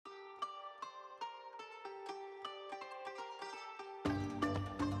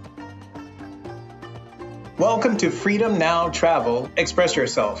Welcome to Freedom Now Travel, Express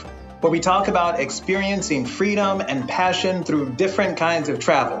Yourself, where we talk about experiencing freedom and passion through different kinds of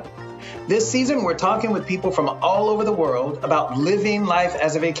travel. This season, we're talking with people from all over the world about living life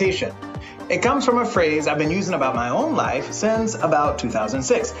as a vacation. It comes from a phrase I've been using about my own life since about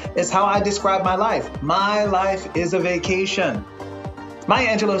 2006. It's how I describe my life. My life is a vacation.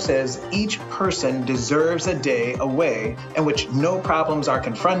 Maya Angelou says each person deserves a day away in which no problems are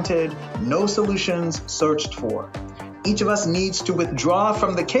confronted, no solutions searched for. Each of us needs to withdraw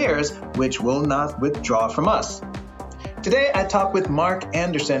from the cares which will not withdraw from us. Today, I talk with Mark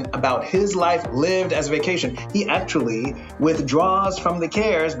Anderson about his life lived as a vacation. He actually withdraws from the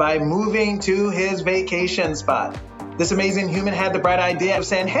cares by moving to his vacation spot. This amazing human had the bright idea of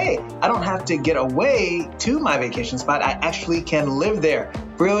saying, hey, I don't have to get away to my vacation spot. I actually can live there.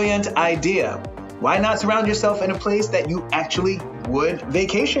 Brilliant idea. Why not surround yourself in a place that you actually would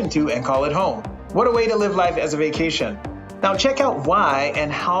vacation to and call it home? What a way to live life as a vacation. Now check out why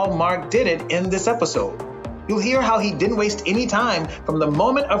and how Mark did it in this episode. You'll hear how he didn't waste any time from the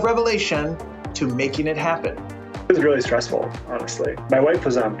moment of revelation to making it happen. It was really stressful, honestly. My wife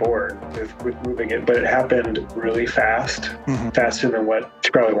was on board with moving it, but it happened really fast, faster than what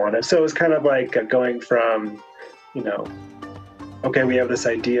she probably wanted. So it was kind of like going from, okay, we have this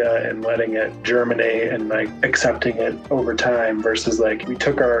idea and letting it germinate and like accepting it over time versus like we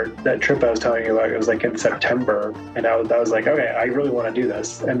took that trip I was telling you about, it was like in September. And I was like, okay, I really want to do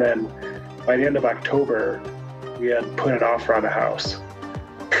this. And then by the end of October, we had put an offer on a house.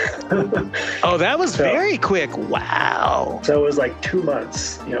 Oh, that was very quick. Wow. So it was like 2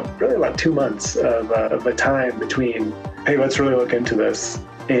 months, really about 2 months of a time between, hey, let's really look into this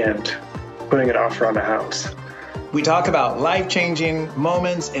and putting an offer on a house. We talk about life-changing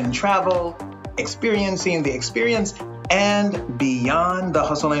moments in travel, experiencing the experience, and beyond the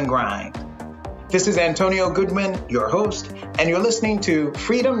hustle and grind. This is Antonio Goodwin, your host, and you're listening to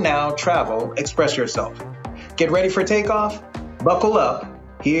Freedom Now Travel, Express Yourself. Get ready for takeoff, buckle up,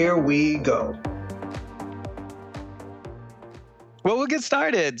 here we go. Well, we'll get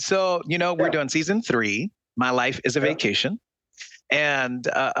started. So, we're doing season 3. My life is a vacation. And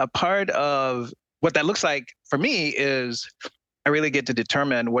a part of what that looks like for me is I really get to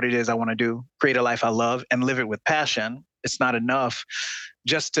determine what it is I want to do, create a life I love and live it with passion. It's not enough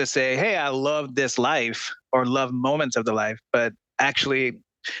just to say, hey, I love this life or love moments of the life, but actually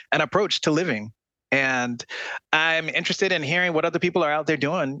an approach to living. And I'm interested in hearing what other people are out there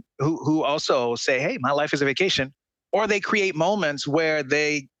doing who also say, hey, my life is a vacation, or they create moments where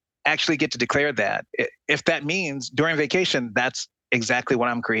they actually get to declare that. If that means during vacation, that's exactly what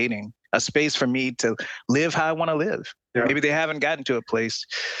I'm creating, a space for me to live how I want to live. Yeah. Maybe they haven't gotten to a place.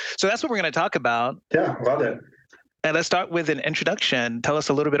 So that's what we're going to talk about. Yeah, love it. And let's start with an introduction. Tell us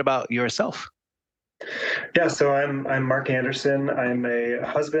a little bit about yourself. Yeah, so I'm Mark Anderson. I'm a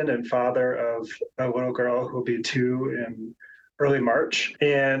husband and father of a little girl who'll be 2 in early March.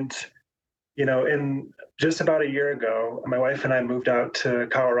 And, in just about a year ago, my wife and I moved out to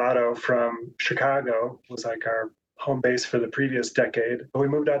Colorado from Chicago. It was like our home base for the previous decade. But we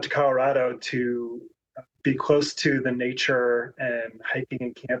moved out to Colorado to be close to the nature and hiking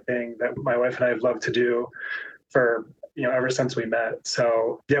and camping that my wife and I have loved to do for ever since we met.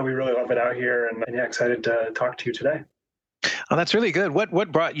 So yeah, we really love it out here and excited to talk to you today. Oh, that's really good.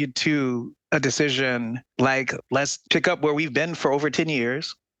 What brought you to a decision like, let's pick up where we've been for over 10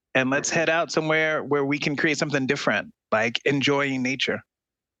 years and let's head out somewhere where we can create something different, like enjoying nature?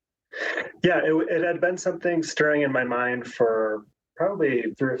 Yeah, it had been something stirring in my mind for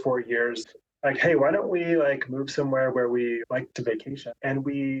probably 3 or 4 years. Like, hey, why don't we move somewhere where we like to vacation? And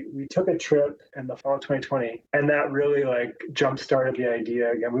we took a trip in the fall of 2020, and that really jump-started the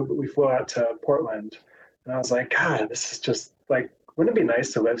idea again. We flew out to Portland, and I was like, God, this is just wouldn't it be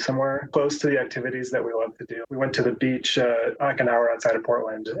nice to live somewhere close to the activities that we love to do? We went to the beach like an hour outside of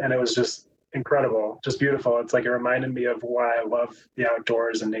Portland, and it was just incredible, just beautiful. It's it reminded me of why I love the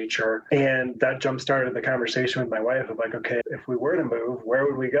outdoors and nature. And that jump started the conversation with my wife of okay, if we were to move, where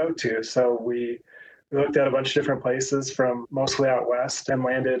would we go to? So we looked at a bunch of different places from mostly out west and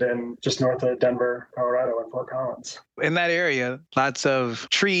landed in just north of Denver, Colorado in Fort Collins. In that area, lots of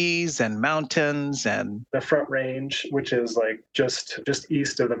trees and mountains and the Front Range, which is just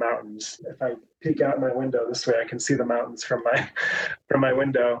east of the mountains. If I peek out my window this way, I can see the mountains from my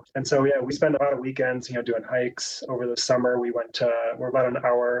window. And so yeah, we spend a lot of weekends, doing hikes. Over the summer, we're about an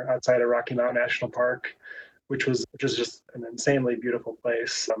hour outside of Rocky Mountain National Park, which is just an insanely beautiful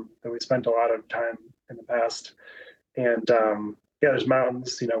place that we spent a lot of time in the past. And there's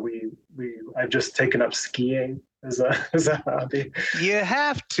mountains. I've just taken up skiing as a hobby. You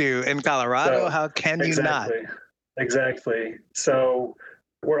have to in Colorado. How can you not? Exactly. So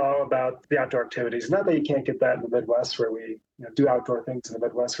we're all about the outdoor activities. Not that you can't get that in the Midwest where we do outdoor things in the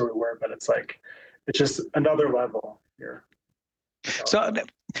Midwest where we were, but it's just another level here. So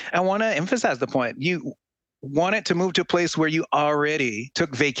I want to emphasize the point. You wanted to move to a place where you already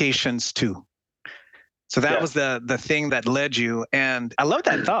took vacations to. So that was the thing that led you. And I love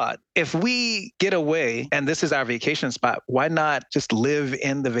that thought. If we get away and this is our vacation spot, why not just live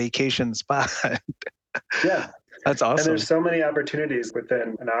in the vacation spot? Yeah. That's awesome. And there's so many opportunities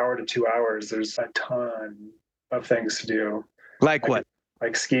within an hour to 2 hours. There's a ton of things to do. Like what?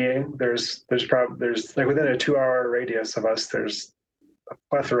 Like skiing. There's like within a 2-hour radius of us, there's a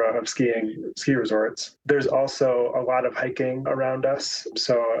plethora of ski resorts. There's also a lot of hiking around us.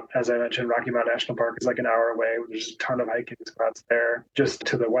 So as I mentioned, Rocky Mountain National Park is like an hour away. There's a ton of hiking spots there. Just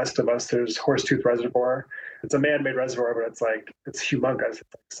to the west of us, there's Horsetooth Reservoir. It's a man-made reservoir, but it's humongous.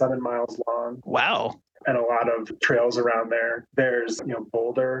 It's like 7 miles long. Wow. And a lot of trails around there. There's,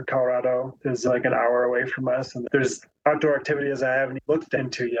 Boulder, Colorado is like an hour away from us. And there's outdoor activities I haven't looked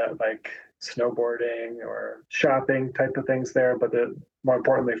into yet, like snowboarding or shopping type of things there. But more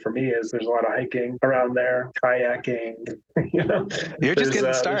importantly for me is there's a lot of hiking around there, kayaking, You're just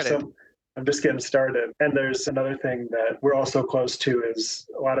getting started. I'm just getting started. And there's another thing that we're also close to is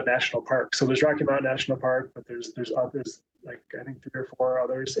a lot of national parks. So there's Rocky Mountain National Park, but there's others, like I think 3 or 4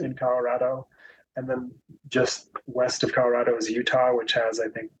 others in Colorado. And then just west of Colorado is Utah, which has, I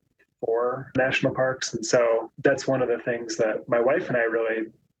think, 4 national parks. And so that's one of the things that my wife and I really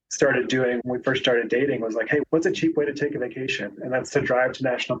started doing when we first started dating was like, hey, what's a cheap way to take a vacation? And that's to drive to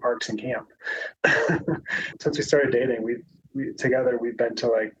national parks and camp. Since we started dating, we've been to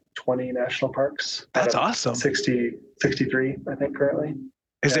like 20 national parks. That's awesome. 63, I think, currently.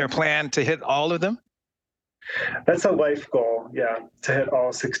 Is there a plan to hit all of them? That's a life goal, to hit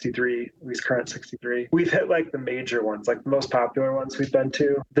all 63, at least current 63. We've hit like the major ones, like the most popular ones we've been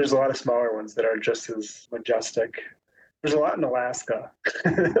to. There's a lot of smaller ones that are just as majestic. There's a lot in Alaska,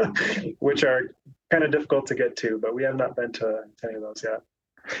 which are kind of difficult to get to, but we have not been to any of those yet.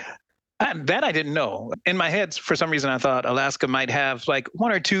 That I didn't know. In my head, for some reason, I thought Alaska might have like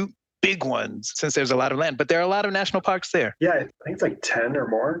 1 or 2 big ones since there's a lot of land, but there are a lot of national parks there. Yeah, I think it's like 10 or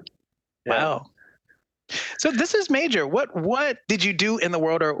more. Yeah. Wow. So this is major. What did you do in the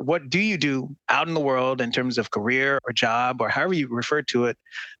world, or what do you do out in the world in terms of career or job or however you refer to it,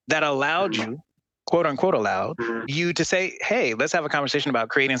 that allowed you, quote unquote allowed, you to say, hey, let's have a conversation about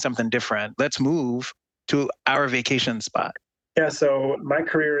creating something different. Let's move to our vacation spot. Yeah, so my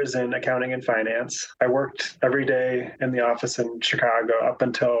career is in accounting and finance. I worked every day in the office in Chicago up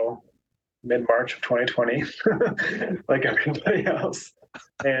until mid-March of 2020, like everybody else.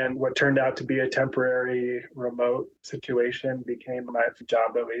 And what turned out to be a temporary remote situation became my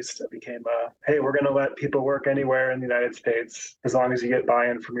job, at least. It became hey, we're going to let people work anywhere in the United States as long as you get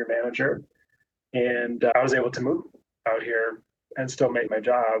buy-in from your manager. And I was able to move out here and still make my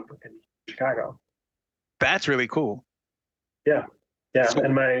job in Chicago. That's really cool. Yeah. So,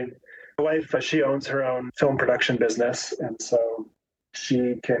 and my wife, she owns her own film production business. And so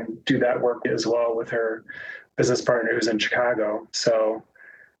she can do that work as well with her business partner who's in Chicago. So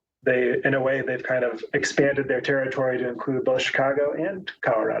in a way, they've kind of expanded their territory to include both Chicago and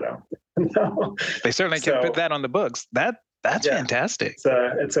Colorado. They certainly can put that on the books. That's fantastic.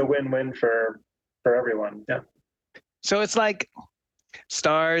 It's a win-win for everyone. Yeah. So it's like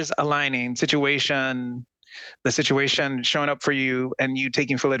stars aligning, the situation showing up for you and you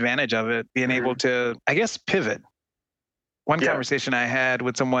taking full advantage of it, being able to, I guess, pivot. One conversation I had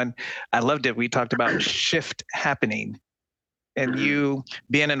with someone, I loved it. We talked about shift happening and you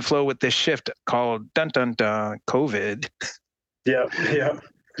being in flow with this shift called COVID. Yeah.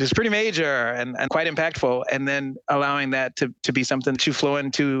 It's pretty major and quite impactful. And then allowing that to be something to flow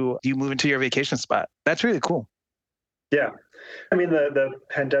into, you move into your vacation spot. That's really cool. Yeah. I mean, the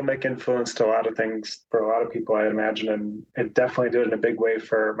pandemic influenced a lot of things for a lot of people, I imagine, and it definitely did in a big way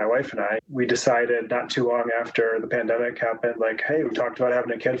for my wife and I. We decided not too long after the pandemic happened, like, hey, we talked about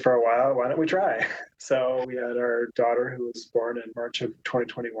having a kid for a while. Why don't we try? So we had our daughter who was born in March of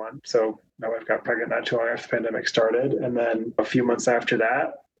 2021. So my wife got pregnant not too long after the pandemic started. And then a few months after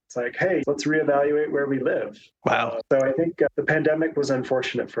that, it's like, hey, let's reevaluate where we live. Wow. So I think the pandemic was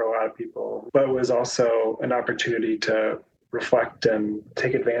unfortunate for a lot of people, but it was also an opportunity to reflect and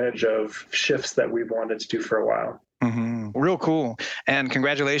take advantage of shifts that we've wanted to do for a while. Mm-hmm. Real cool. And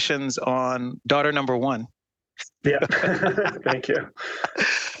congratulations on daughter number 1. Yeah. Thank you.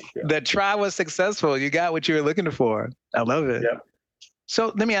 The try was successful. You got what you were looking for. I love it. Yeah.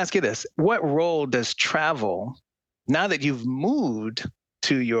 So let me ask you this. What role does travel, now that you've moved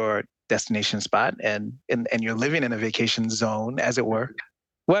to your destination spot and you're living in a vacation zone, as it were,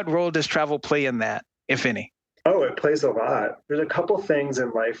 what role does travel play in that, if any? Oh, it plays a lot. There's a couple things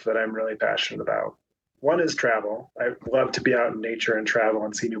in life that I'm really passionate about. One is travel. I love to be out in nature and travel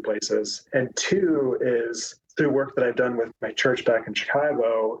and see new places. And two is through work that I've done with my church back in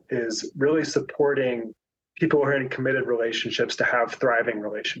Chicago is really supporting people who are in committed relationships to have thriving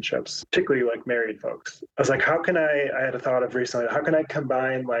relationships, particularly like married folks. I was like, I had a thought of recently, how can I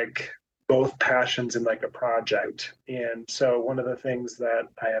combine like both passions in like a project? And so one of the things that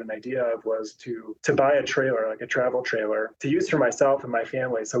I had an idea of was to buy a trailer, like a travel trailer, to use for myself and my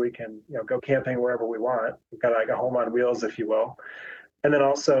family so we can, go camping wherever we want. We've got like a home on wheels, if you will. And then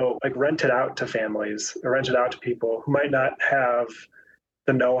also like rent it out to families or rent it out to people who might not have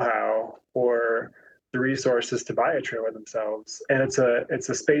the know-how or the resources to buy a trailer themselves. And it's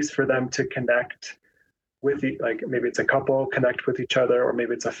a space for them to connect with, like maybe it's a couple connect with each other, or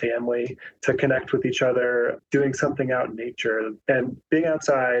maybe it's a family to connect with each other, doing something out in nature and being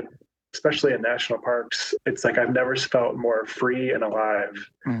outside, especially in national parks. It's like I've never felt more free and alive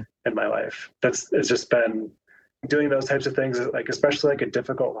in my life. It's just been doing those types of things, like especially like a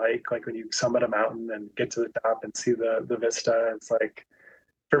difficult hike, like when you summit a mountain and get to the top and see the vista. It's like,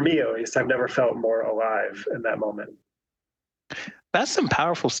 for me at least, I've never felt more alive in that moment. That's some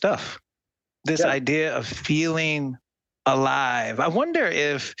powerful stuff. This idea of feeling alive. I wonder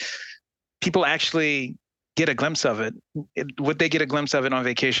if people actually get a glimpse of it. Would they get a glimpse of it on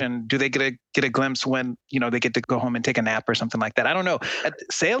vacation? Do they get a glimpse when, they get to go home and take a nap or something like that? I don't know.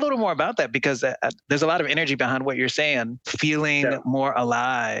 Say a little more about that, because there's a lot of energy behind what you're saying, feeling more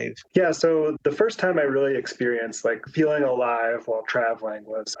alive. Yeah. So the first time I really experienced like feeling alive while traveling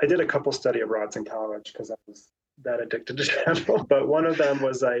was I did a couple study abroads in college because I was that addicted to travel. But one of them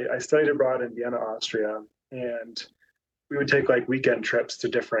was I studied abroad in Vienna, Austria, and we would take like weekend trips to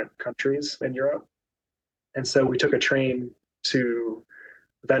different countries in Europe. And so we took a train to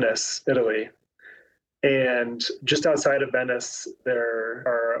Venice, Italy. And just outside of Venice, there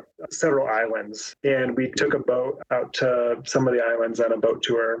are several islands. And we took a boat out to some of the islands on a boat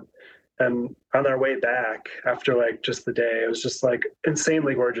tour. And on our way back, after like just the day, it was just like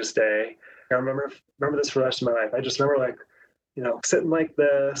insanely gorgeous day. I remember this for the rest of my life. I just remember like, sitting like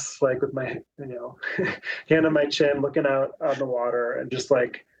this, like with my, hand on my chin, looking out on the water and just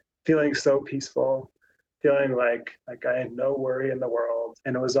like feeling so peaceful, feeling like I had no worry in the world.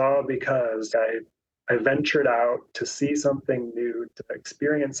 And it was all because I ventured out to see something new, to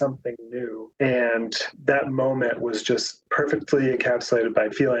experience something new. And that moment was just perfectly encapsulated by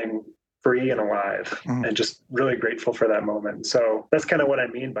feeling free and alive and just really grateful for that moment. So that's kind of what I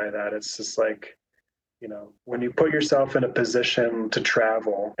mean by that. It's just like, when you put yourself in a position to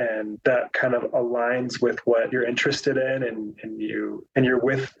travel and that kind of aligns with what you're interested in and you're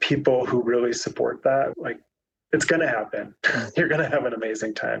with people who really support that, like it's going to happen. You're going to have an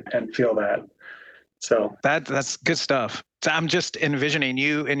amazing time and feel that. So that's good stuff. So I'm just envisioning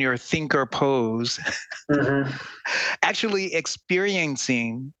you in your thinker pose, actually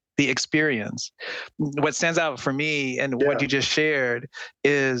experiencing the experience. What stands out for me and what you just shared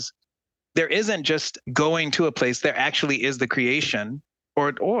is there isn't just going to a place, there actually is the creation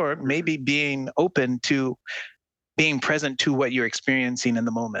or maybe being open to being present to what you're experiencing in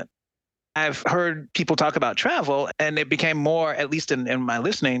the moment. I've heard people talk about travel, and it became more, at least in my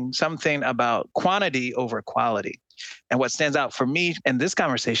listening, something about quantity over quality. And what stands out for me in this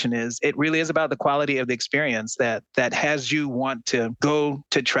conversation is it really is about the quality of the experience that has you want to go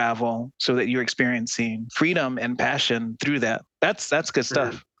to travel so that you're experiencing freedom and passion through that. That's good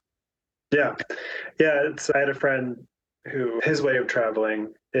stuff. Yeah. I had a friend who his way of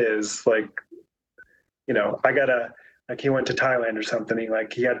traveling is like, he went to Thailand or something.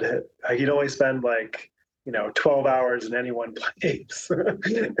 He'd only spend 12 hours in any one place.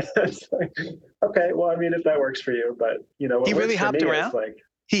 It's like, okay, well, I mean, if that works for you, but what he really hopped around.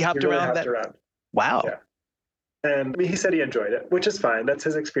 He hopped around. Wow. Yeah. And I mean, he said he enjoyed it, which is fine. That's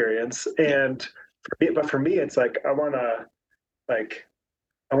his experience. And for me, it's like, I want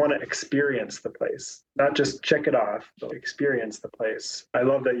to experience the place, not just check it off, but experience the place. I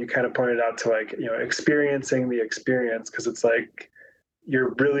love that you kind of pointed out to experiencing the experience, because it's like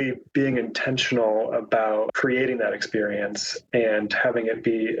you're really being intentional about creating that experience and having it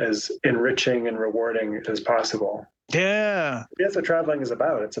be as enriching and rewarding as possible. Yeah. That's what traveling is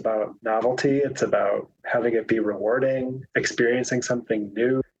about. It's about novelty. It's about having it be rewarding, experiencing something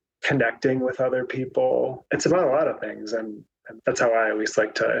new, connecting with other people. It's about a lot of things. And that's how I always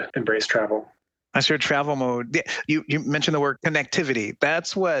like to embrace travel. That's your travel mode. Yeah, you mentioned the word connectivity.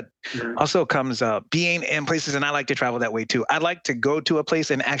 That's what also comes up. Being in places, and I like to travel that way too. I like to go to a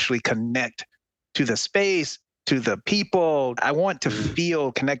place and actually connect to the space, to the people. I want to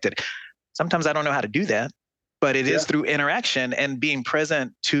feel connected. Sometimes I don't know how to do that, but it is through interaction and being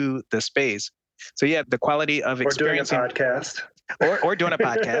present to the space. So yeah, the quality of experiencing. Or doing a podcast. Or doing a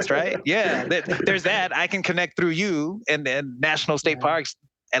podcast, right? Yeah, there's that. I can connect through you and national state parks,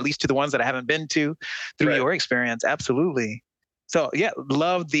 at least to the ones that I haven't been to, through your experience. Absolutely. So yeah,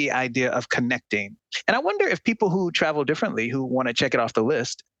 love the idea of connecting. And I wonder if people who travel differently, who want to check it off the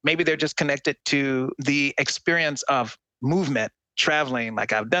list, maybe they're just connected to the experience of movement, traveling.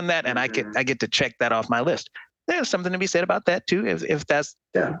 Like I've done that, and I get to check that off my list. There's something to be said about that too, if that's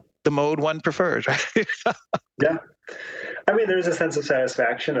the mode one prefers, right? Yeah. I mean, there's a sense of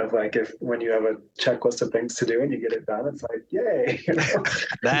satisfaction of like when you have a checklist of things to do and you get it done, it's like, yay.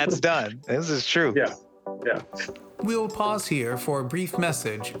 That's done. This is true. Yeah. Yeah. We'll pause here for a brief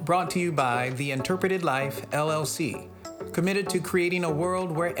message brought to you by The Interpreted Life, LLC, committed to creating a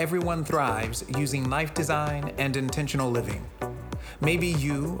world where everyone thrives using life design and intentional living. Maybe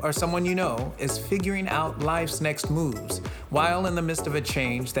you or someone you know is figuring out life's next moves while in the midst of a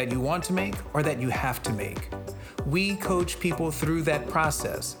change that you want to make or that you have to make. We coach people through that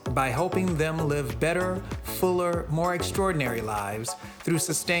process by helping them live better, fuller, more extraordinary lives through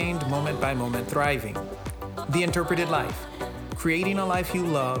sustained moment-by-moment thriving. The Interpreted Life, creating a life you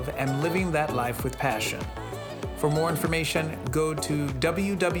love and living that life with passion. For more information, go to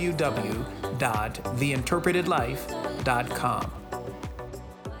www.theinterpretedlife.com.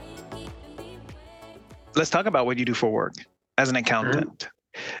 Let's talk about what you do for work as an accountant.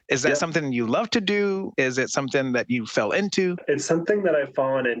 Is that something you love to do? Is it something that you fell into? It's something that I've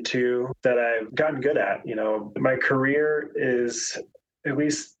fallen into that I've gotten good at. You know, my career is, at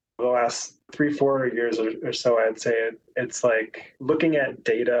least the last 3-4 years or so, I'd say it's like looking at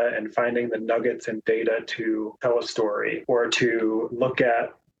data and finding the nuggets in data to tell a story, or to look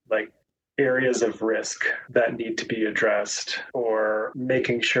at like areas of risk that need to be addressed, or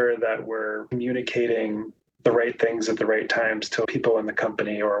making sure that we're communicating the right things at the right times to people in the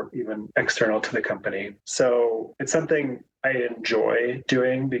company or even external to the company. So it's something I enjoy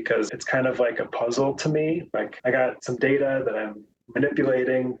doing because it's kind of like a puzzle to me. Like I got some data that I'm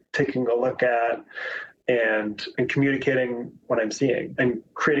manipulating, taking a look at, and communicating what I'm seeing and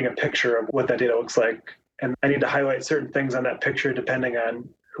creating a picture of what that data looks like. And I need to highlight certain things on that picture depending on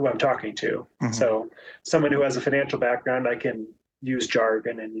who I'm talking to. So someone who has a financial background, I can use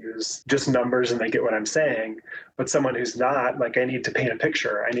jargon and use just numbers and they get what I'm saying. But someone who's not, like, I need to paint a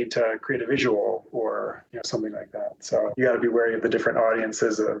picture. I need to create a visual or something like that. So you got to be wary of the different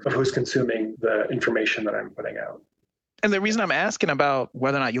audiences of who's consuming the information that I'm putting out. And the reason I'm asking about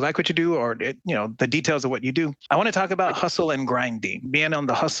whether or not you like what you do or, the details of what you do, I want to talk about hustle and grinding, being on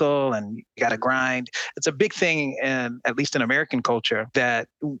the hustle and you got to grind. It's a big thing, at least in American culture, that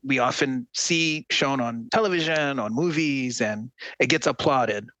we often see shown on television, on movies, and it gets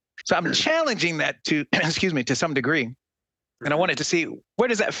applauded. So I'm challenging that to some degree. And I wanted to see, where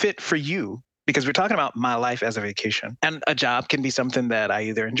does that fit for you? Because we're talking about my life as a vacation, and a job can be something that I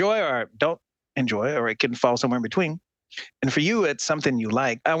either enjoy or don't enjoy, or it can fall somewhere in between. And for you, it's something you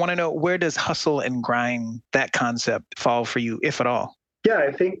like. I want to know, where does hustle and grind, that concept, fall for you, if at all? Yeah, I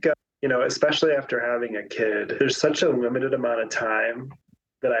think, especially after having a kid, there's such a limited amount of time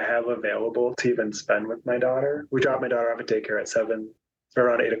that I have available to even spend with my daughter. We drop my daughter off at daycare at 7,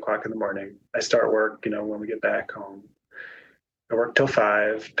 around 8 o'clock in the morning. I start work, when we get back home. I work till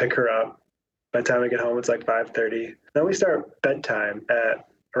 5, pick her up. By the time I get home, it's like 5:30. Then we start bedtime at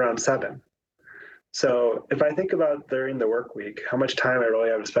around 7. So if I think about during the work week, how much time I really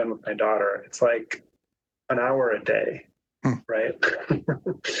have to spend with my daughter, it's like an hour a day, right?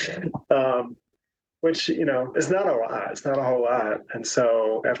 Which, is not a lot. It's not a whole lot. And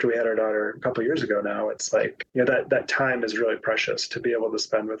so after we had our daughter a couple of years ago now, it's like, that time is really precious to be able to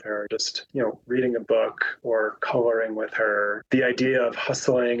spend with her, just, reading a book or coloring with her. The idea of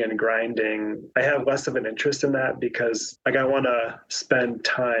hustling and grinding, I have less of an interest in that because I want to spend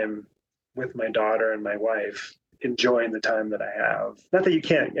time with my daughter and my wife, enjoying the time that I have. Not that you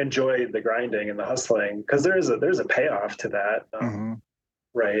can't enjoy the grinding and the hustling, because there's a payoff to that,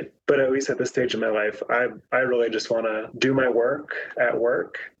 right? But at least at this stage of my life, I really just want to do my work at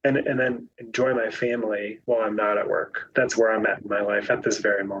work and then enjoy my family while I'm not at work. That's where I'm at in my life at this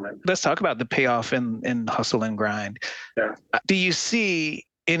very moment. Let's talk about the payoff in hustle and grind. Yeah. Do you see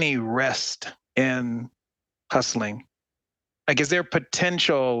any rest in hustling? Like, is there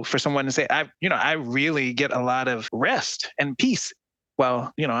potential for someone to say, I really get a lot of rest and peace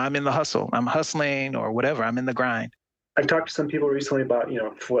well, I'm in the hustle, I'm hustling or whatever, I'm in the grind. I've talked to some people recently about,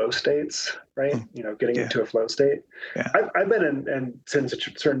 flow states, right? Getting Yeah. into a flow state. Yeah. I've been in since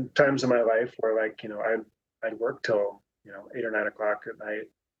certain times in my life where I'd work till, 8 or 9 o'clock at night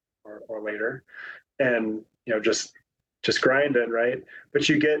or later and, just grinding, right? But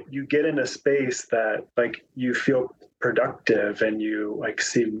you get in a space that like you feel productive and you like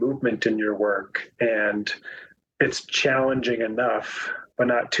see movement in your work and it's challenging enough but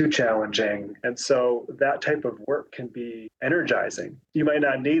not too challenging. And so that type of work can be energizing. You might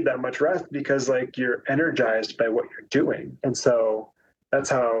not need that much rest because like you're energized by what you're doing. And so that's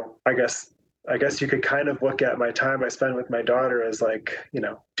how I guess you could kind of look at my time I spend with my daughter as like,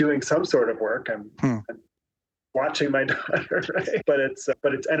 doing some sort of work. I'm watching my daughter, right? But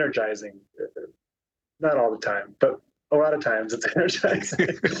it's energizing. Not all the time, but a lot of times it's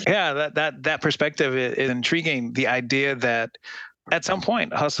energizing. Yeah, that perspective is intriguing. The idea that at some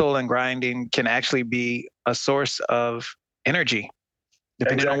point, hustle and grinding can actually be a source of energy,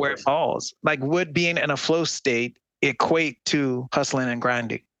 depending on where it falls. Like, would being in a flow state equate to hustling and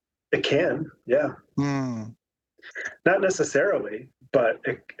grinding? It can, yeah. Not necessarily, but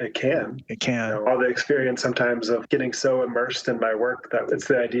it can. It can. All the experience sometimes of getting so immersed in my work that it's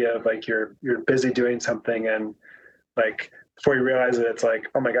the idea of like you're busy doing something and like before you realize it, it's like,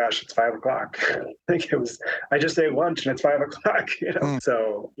 oh my gosh, it's 5 o'clock. I think I just ate lunch and it's 5 o'clock,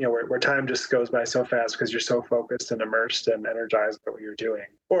 So, where time just goes by so fast because you're so focused and immersed and energized by what you're doing.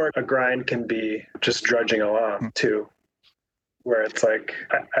 Or a grind can be just drudging along too, where it's like,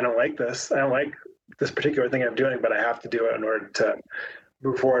 I don't like this. I don't like this particular thing I'm doing, but I have to do it in order to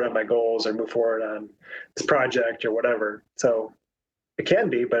move forward on my goals or move forward on this project or whatever. So it can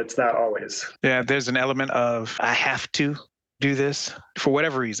be, but it's not always. Yeah, there's an element of I have to do this for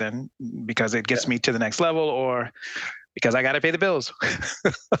whatever reason, because it gets me to the next level or because I got to pay the bills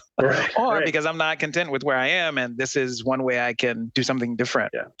or because I'm not content with where I am. And this is one way I can do something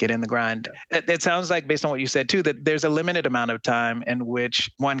different, get in the grind. It sounds like based on what you said too, that there's a limited amount of time in which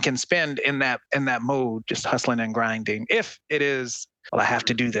one can spend in that mode, just hustling and grinding. If it is, well, I have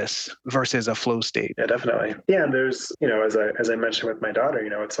to do this versus a flow state. Yeah, definitely. Yeah. And there's, as I mentioned with my daughter,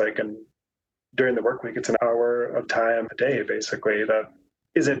 it's like, during the work week, it's an hour of time a day, basically, that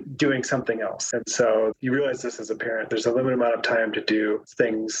isn't doing something else. And so you realize this as a parent, there's a limited amount of time to do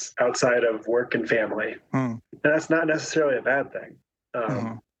things outside of work and family. And that's not necessarily a bad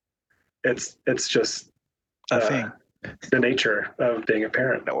thing. It's just a thing. The nature of being a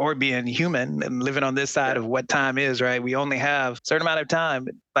parent. Or being human and living on this side of what time is, right? We only have a certain amount of time.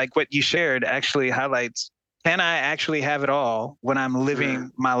 Like what you shared actually highlights, can I actually have it all when I'm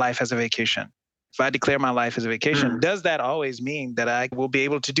living my life as a vacation? If I declare my life as a vacation, does that always mean that I will be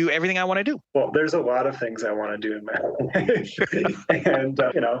able to do everything I want to do? Well, there's a lot of things I want to do in my life. And,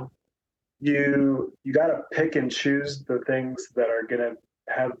 you got to pick and choose the things that are going to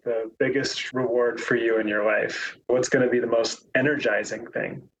have the biggest reward for you in your life. What's going to be the most energizing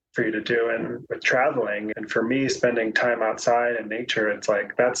thing for you to do? And with traveling, and for me, spending time outside in nature, it's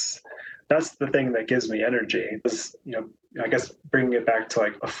like, that's the thing that gives me energy. I guess bringing it back to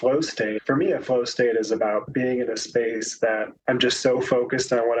like a flow state. For me, a flow state is about being in a space that I'm just so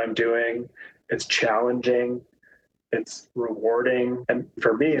focused on what I'm doing. It's challenging. It's rewarding. And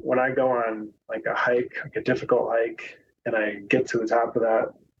for me, when I go on like a hike, like a difficult hike, and I get to the top of that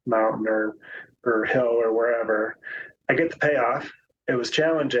mountain or hill or wherever, I get the payoff. It was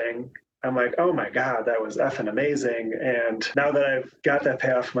challenging. I'm like, oh my God, that was effing amazing. And now that I've got that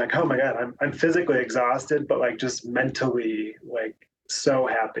payoff, I'm like, oh my God, I'm physically exhausted, but like just mentally like so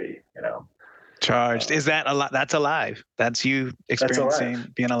happy, Charged. Is that a lot? That's alive. That's you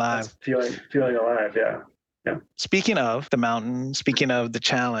experiencing being alive. That's feeling alive. Yeah. Yeah. Speaking of the mountain, speaking of the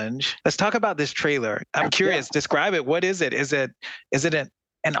challenge, let's talk about this trailer. I'm curious, describe it. What is it? Is it an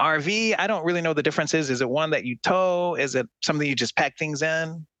RV? I don't really know the differences. Is it one that you tow? Is it something you just pack things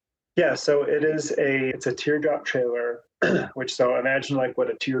in? Yeah, so it's a teardrop trailer, so imagine like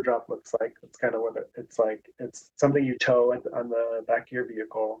what a teardrop looks like. That's kind of what it's like. It's something you tow on the back of your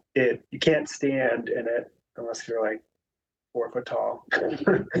vehicle. You can't stand in it unless you're like 4 foot tall.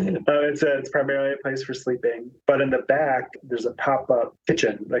 It's primarily a place for sleeping. But in the back, there's a pop-up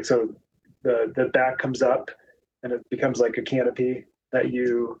kitchen. Like so the back comes up and it becomes like a canopy that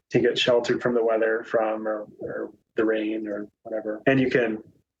you to get sheltered from the weather from or the rain or whatever. And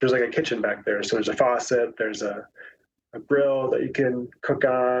there's like a kitchen back there. So there's a faucet, there's a grill that you can cook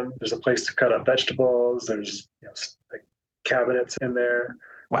on. There's a place to cut up vegetables. There's like cabinets in there,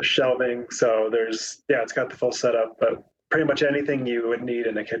 shelving. So it's got the full setup, but pretty much anything you would need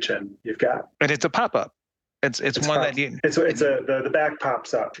in a kitchen, you've got. And it's a pop-up. It's one that you. The back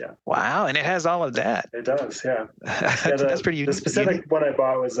pops up. Yeah. Wow, and it has all of that. It does. Yeah. That's pretty unique. The specific one I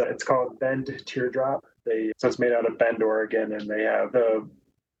bought was it's called Bend Teardrop. So it's made out of Bend, Oregon, and they have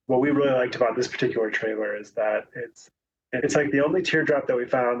what we really liked about this particular trailer is that it's like the only teardrop that we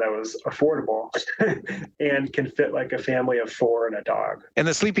found that was affordable and can fit like a family of 4 and a dog. In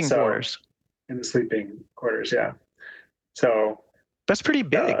the sleeping quarters. In the sleeping quarters, yeah. So that's pretty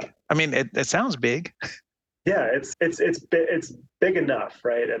big. I mean, it sounds big. Yeah, it's big enough,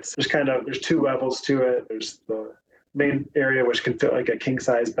 right? There's 2 levels to it. There's the main area which can fit like a king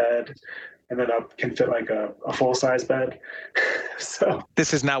size bed, and then up can fit like a full size bed. So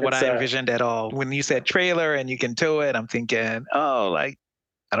this is not what I envisioned at all. When you said trailer and you can tow it, I'm thinking, like,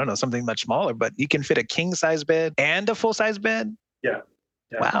 I don't know, something much smaller, but you can fit a king size bed and a full size bed. Yeah.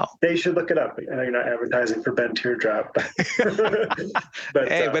 Yeah. Wow. They should look it up. I know you're not advertising for Bend Teardrop, but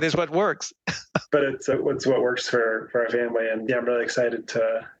but it's what works. But it's what works for our family. And yeah, I'm really excited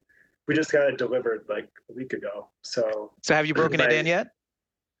we just got it delivered like a week ago. So have you broken it in yet?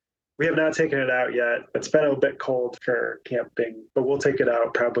 We have not taken it out yet. It's been a bit cold for camping, but we'll take it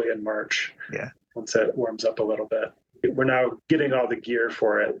out probably in March. Yeah. Once it warms up a little bit. We're now getting all the gear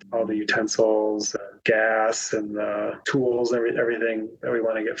for it, all the utensils, gas, and the tools, everything that we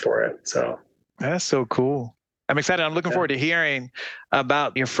want to get for it. So that's so cool. I'm excited. I'm looking forward to hearing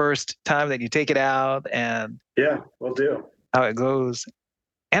about your first time that you take it out and we'll do how it goes.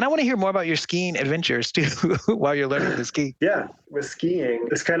 And I want to hear more about your skiing adventures too while you're learning to ski. Yeah, with skiing,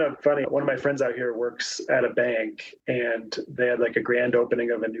 it's kind of funny. One of my friends out here works at a bank, and they had like a grand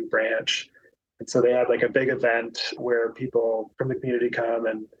opening of a new branch. And so they had like a big event where people from the community come,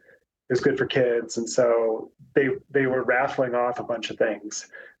 and it was good for kids. And so they were raffling off a bunch of things.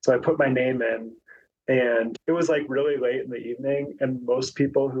 So I put my name in, and it was like really late in the evening, and most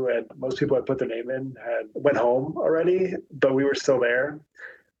people had put their name in went home already, but we were still there.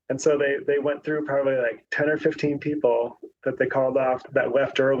 And so they went through probably like 10 or 15 people that they called off that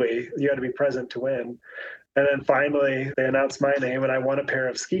left early. You had to be present to win. And then finally they announced my name, and I won a pair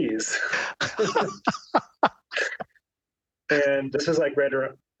of skis. And this was like I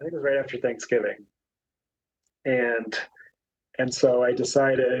think it was right after Thanksgiving. And so I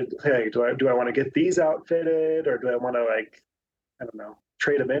decided, hey, do I want to get these outfitted, or do I want to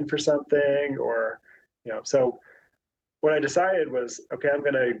trade them in for something, or, so what I decided was, okay, I'm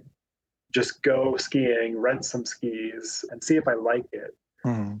going to just go skiing, rent some skis, and see if I like it.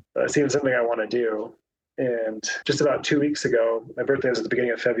 Mm-hmm. See if it's something I want to do. And just about 2 weeks ago, my birthday was at the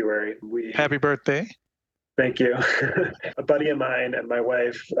beginning of February. Happy birthday. Thank you. A buddy of mine and my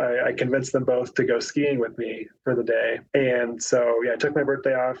wife, I convinced them both to go skiing with me for the day. And so, I took my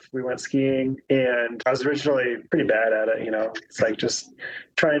birthday off. We went skiing, and I was originally pretty bad at it. It's like just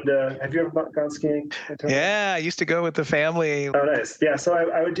trying to, have you ever gone skiing? Yeah, I used to go with the family. Oh, nice. Yeah. So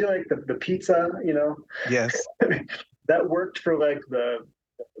I would do like the pizza, Yes. That worked for like the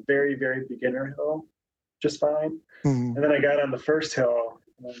very, very beginner hill just fine. Mm-hmm. And then I got on the first hill,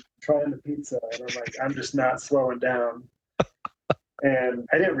 and I'm trying the pizza, and I'm like, I'm just not slowing down. And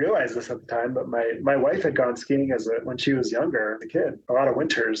I didn't realize this at the time, but my wife had gone skiing when she was younger, a kid, a lot of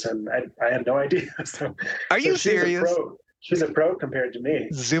winters, and I had no idea. So, are you serious? She's a pro compared to me.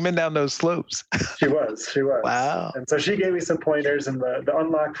 Zooming down those slopes. She was. Wow. And so she gave me some pointers, and the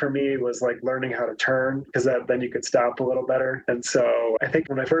unlock for me was like learning how to turn, because then you could stop a little better. And so I think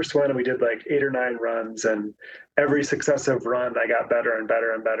when I first went, we did like 8 or 9 runs, and every successive run I got better and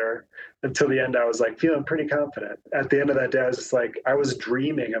better and better, until the end I was like feeling pretty confident. At the end of that day, I was just like, I was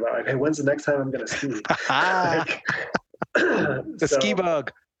dreaming about like, hey, when's the next time I'm going to ski? The ski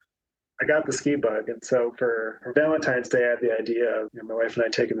bug. I got the ski bug. And so for Valentine's Day, I had the idea of my wife and I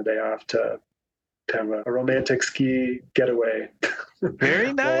taking the day off to have a romantic ski getaway.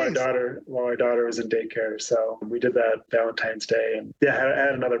 Very nice. while our daughter was in daycare. So we did that Valentine's Day, and I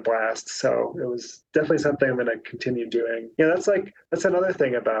had another blast. So it was definitely something I'm going to continue doing. That's another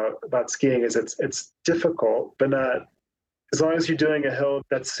thing about skiing is it's difficult, but not, as long as you're doing a hill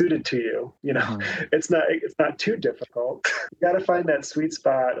that's suited to you, it's not too difficult. You got to find that sweet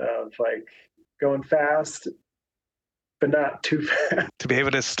spot of like going fast, but not too fast. To be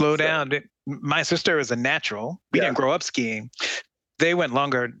able to slow down. My sister is a natural. We didn't grow up skiing. They went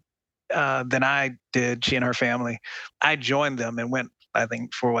longer than I did, she and her family. I joined them and went, I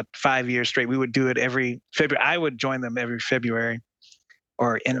think, for 5 years straight. We would do it every February. I would join them every February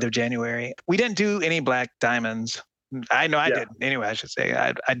or end of January. We didn't do any black diamonds. I know I did. Anyway, I should say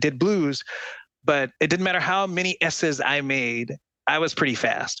I did blues, but it didn't matter how many S's I made. I was pretty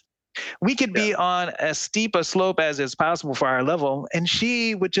fast. We could be on as steep a slope as is possible for our level, and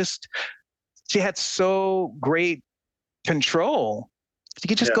she would just she had so great control. She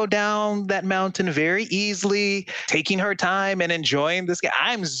could just go down that mountain very easily, taking her time and enjoying this.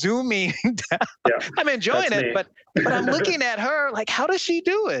 I'm zooming down. Yeah, I'm enjoying it, but I'm looking at her like, how does she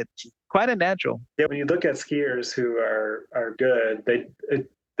do it? Quite a natural. Yeah, when you look at skiers who are good,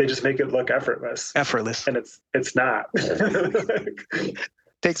 they just make it look effortless. Effortless. And it's not.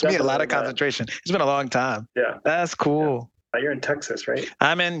 Takes me a lot of concentration. It's been a long time. Yeah. That's cool. You're in Texas, right?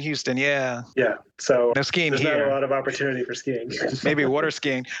 I'm in Houston, yeah. Yeah, so no skiing there's here. Not a lot of opportunity for skiing. Maybe water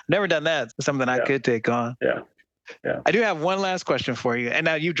skiing. Never done that. It's something I could take on. Yeah. I do have one last question for you. And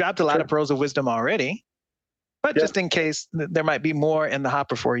now you dropped a lot of pearls of wisdom already, but just in case there might be more in the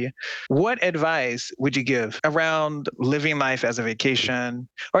hopper for you. What advice would you give around living life as a vacation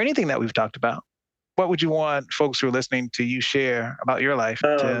or anything that we've talked about? What would you want folks who are listening to you share about your life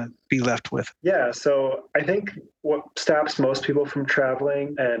to be left with? Yeah, so I think what stops most people from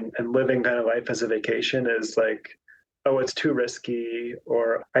traveling and living kind of life as a vacation is like, oh, it's too risky,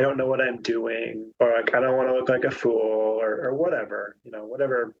 or I don't know what I'm doing, or like I don't want to look like a fool, or whatever,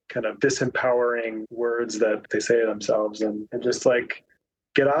 whatever kind of disempowering words that they say to themselves, and just like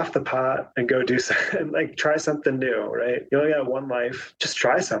get off the pot and go do something, like try something new, right? You only got one life, just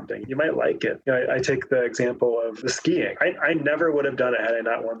try something. You might like it. I take the example of the skiing. I never would have done it had I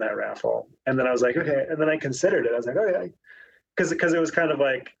not won that raffle. And then I was like, okay. And then I considered it. I was like, okay. Because it was kind of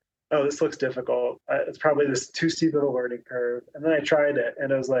like, oh, this looks difficult. It's probably this too steep of a learning curve. And then I tried it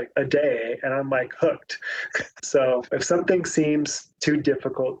and it was like a day and I'm like hooked. So if something seems too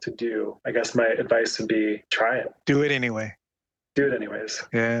difficult to do, I guess my advice would be try it. Do it anyway. Do it anyways.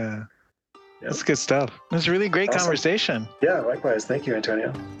 Yeah. That's good stuff. It was a really great conversation. Yeah, likewise. Thank you,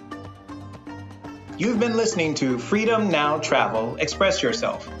 Antonio. You've been listening to Freedom Now Travel, Express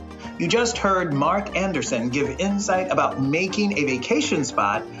Yourself. You just heard Mark Anderson give insight about making a vacation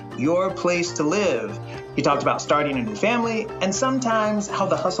spot your place to live. He talked about starting a new family and sometimes how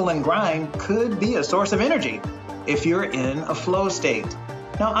the hustle and grind could be a source of energy if you're in a flow state.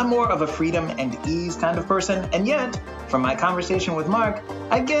 Now, I'm more of a freedom and ease kind of person, and yet, from my conversation with Mark,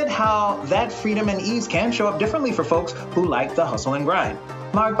 I get how that freedom and ease can show up differently for folks who like the hustle and grind.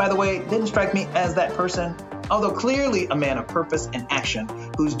 Mark, by the way, didn't strike me as that person, although clearly a man of purpose and action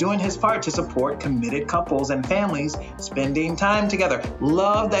who's doing his part to support committed couples and families spending time together.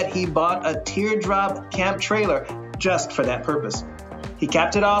 Love that he bought a teardrop camp trailer just for that purpose. He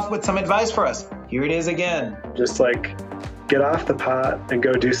capped it off with some advice for us. Here it is again. Just like get off the pot and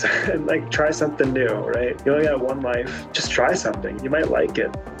go do something, like try something new, right? You only got one life, just try something. You might like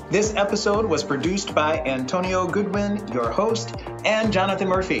it. This episode was produced by Antonio Goodwin, your host, and Jonathan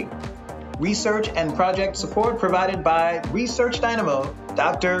Murphy. Research and project support provided by Research Dynamo,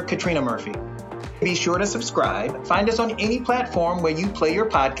 Dr. Catrina Murphy. Be sure to subscribe. Find us on any platform where you play your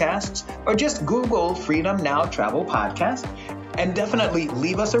podcasts, or just Google Freedom Now Travel Podcast. And definitely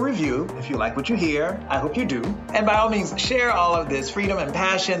leave us a review if you like what you hear. I hope you do. And by all means, share all of this freedom and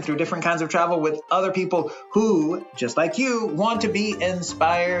passion through different kinds of travel with other people who, just like you, want to be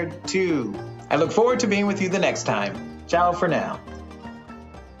inspired too. I look forward to being with you the next time. Ciao for now.